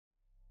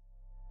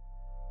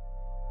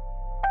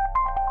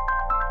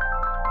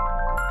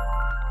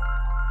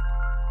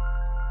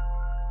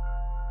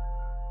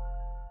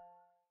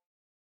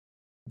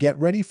Get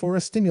ready for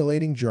a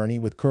stimulating journey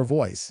with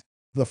CoreVoice,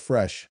 the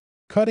fresh,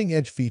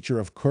 cutting-edge feature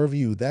of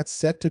CoreView that's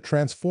set to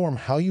transform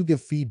how you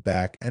give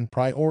feedback and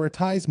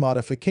prioritize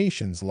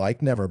modifications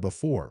like never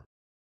before.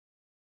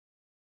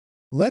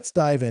 Let's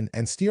dive in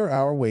and steer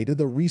our way to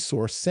the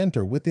resource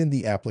center within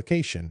the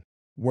application,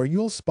 where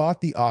you'll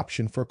spot the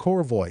option for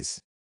CoreVoice.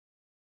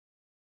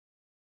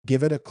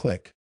 Give it a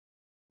click.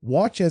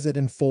 Watch as it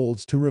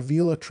unfolds to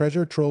reveal a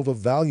treasure trove of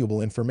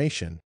valuable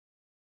information.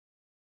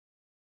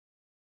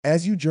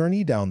 As you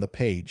journey down the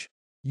page,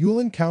 you'll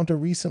encounter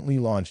recently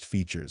launched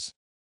features.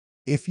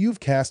 If you've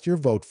cast your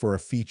vote for a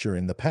feature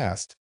in the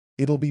past,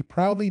 it'll be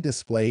proudly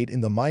displayed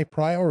in the My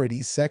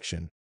Priorities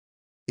section.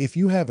 If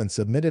you haven't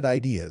submitted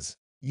ideas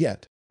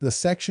yet, the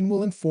section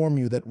will inform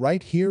you that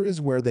right here is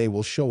where they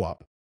will show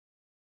up.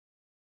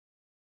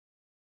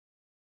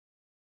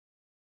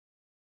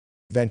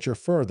 Venture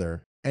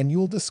further, and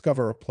you'll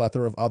discover a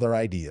plethora of other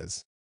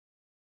ideas.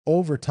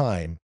 Over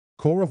time,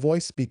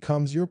 CoreVoice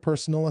becomes your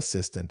personal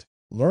assistant,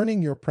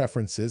 learning your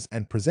preferences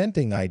and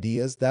presenting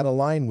ideas that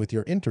align with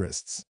your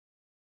interests.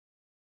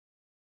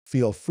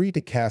 Feel free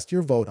to cast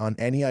your vote on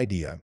any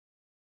idea.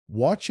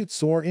 Watch it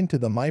soar into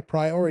the My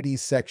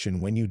Priorities section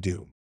when you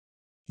do.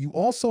 You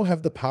also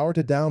have the power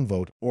to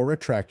downvote or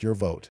retract your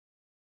vote.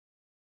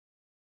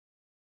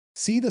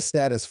 See the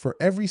status for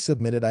every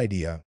submitted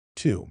idea,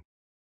 too.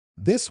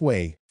 This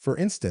way, for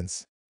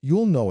instance,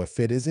 you'll know if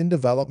it is in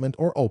development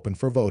or open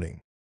for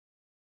voting.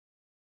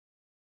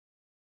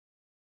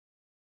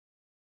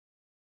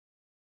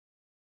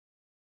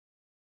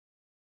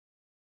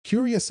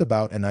 Curious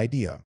about an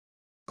idea?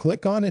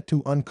 Click on it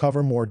to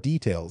uncover more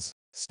details,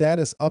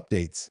 status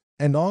updates,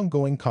 and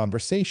ongoing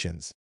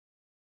conversations.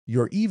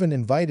 You're even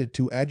invited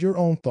to add your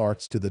own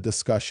thoughts to the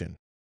discussion.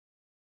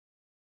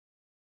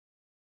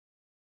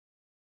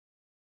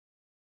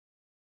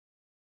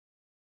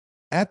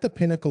 At the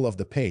pinnacle of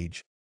the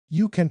page,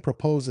 you can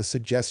propose a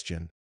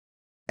suggestion.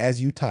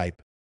 As you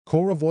type,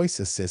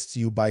 CoreVoice assists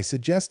you by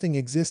suggesting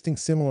existing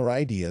similar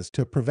ideas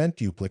to prevent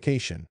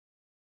duplication.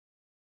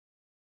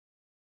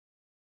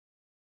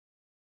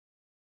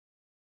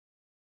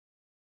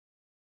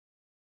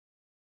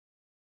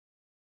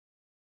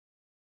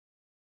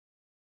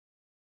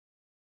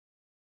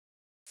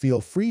 Feel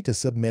free to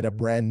submit a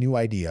brand new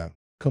idea,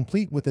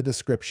 complete with a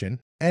description,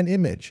 an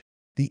image,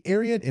 the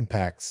area it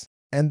impacts,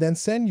 and then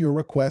send your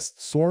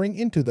request soaring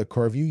into the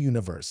CoreView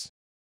universe.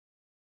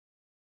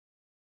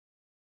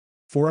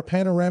 For a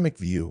panoramic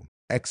view,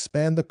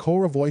 expand the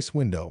CoreVoice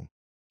window.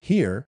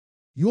 Here,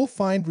 you'll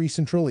find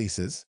recent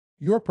releases,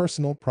 your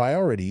personal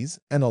priorities,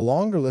 and a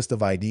longer list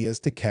of ideas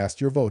to cast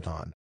your vote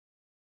on.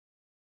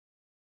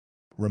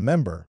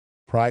 Remember,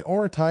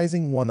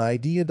 prioritizing one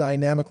idea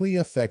dynamically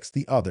affects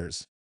the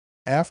others.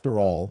 After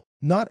all,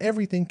 not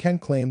everything can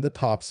claim the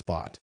top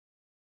spot.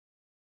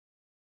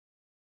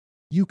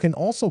 You can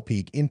also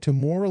peek into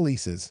more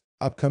releases,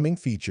 upcoming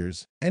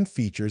features, and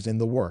features in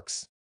the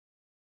works.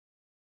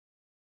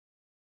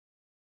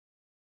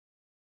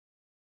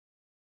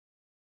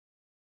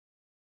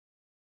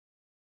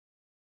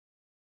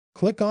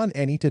 Click on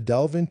any to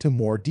delve into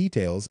more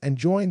details and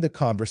join the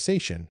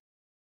conversation.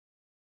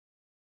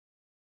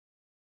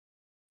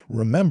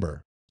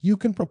 Remember, you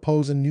can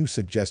propose a new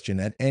suggestion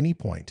at any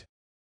point.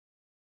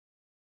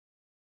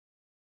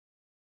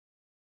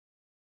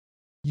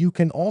 You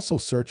can also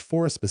search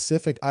for a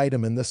specific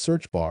item in the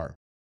search bar.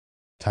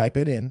 Type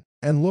it in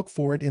and look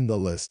for it in the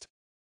list.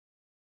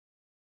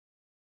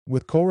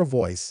 With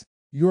CoreVoice,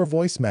 your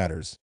voice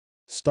matters.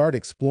 Start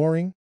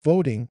exploring,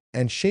 voting,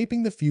 and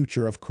shaping the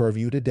future of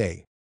CoreView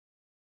today.